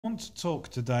want to talk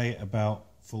today about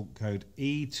fault code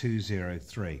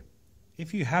E203.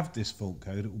 If you have this fault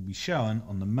code, it will be shown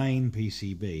on the main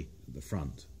PCB at the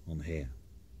front on here.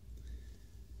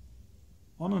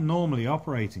 On a normally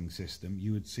operating system,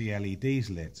 you would see LEDs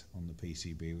lit on the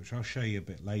PCB, which I'll show you a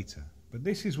bit later. But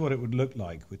this is what it would look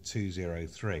like with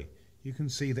 203. You can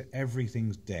see that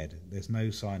everything's dead. There's no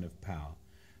sign of power.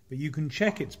 But you can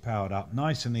check it's powered up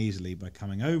nice and easily by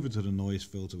coming over to the noise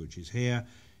filter, which is here.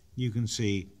 You can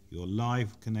see your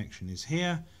live connection is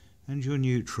here and your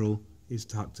neutral is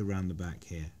tucked around the back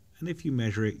here. And if you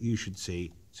measure it, you should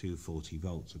see 240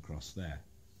 volts across there.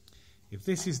 If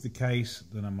this is the case,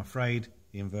 then I'm afraid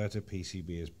the inverter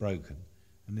PCB is broken.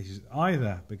 And this is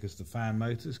either because the fan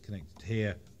motors connected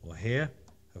here or here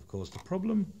have caused the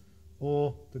problem,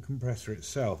 or the compressor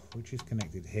itself, which is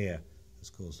connected here, has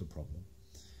caused the problem.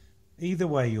 Either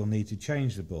way, you'll need to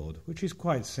change the board, which is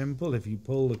quite simple. If you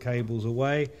pull the cables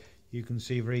away, you can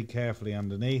see very carefully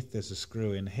underneath there's a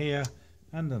screw in here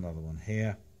and another one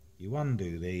here. You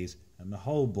undo these and the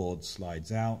whole board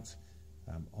slides out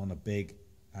on a big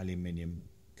aluminium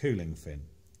cooling fin.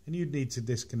 And you'd need to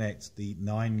disconnect the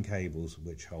 9 cables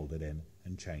which hold it in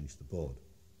and change the board.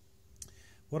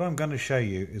 What I'm going to show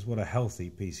you is what a healthy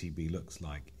PCB looks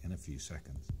like in a few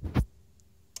seconds.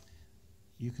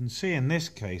 You can see in this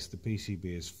case the PCB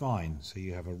is fine. So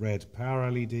you have a red power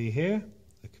LED here,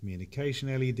 a communication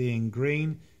LED in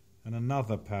green, and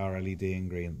another power LED in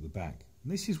green at the back.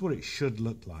 And this is what it should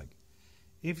look like.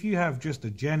 If you have just a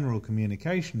general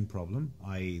communication problem,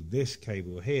 i.e. this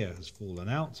cable here has fallen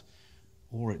out,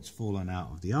 or it's fallen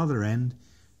out of the other end,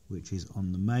 which is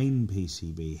on the main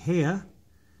PCB here,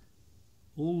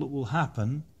 all that will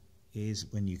happen is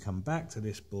when you come back to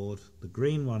this board, the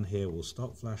green one here will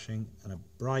stop flashing and a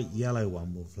bright yellow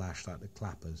one will flash like the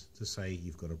clappers to say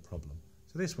you've got a problem.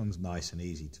 So this one's nice and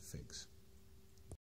easy to fix.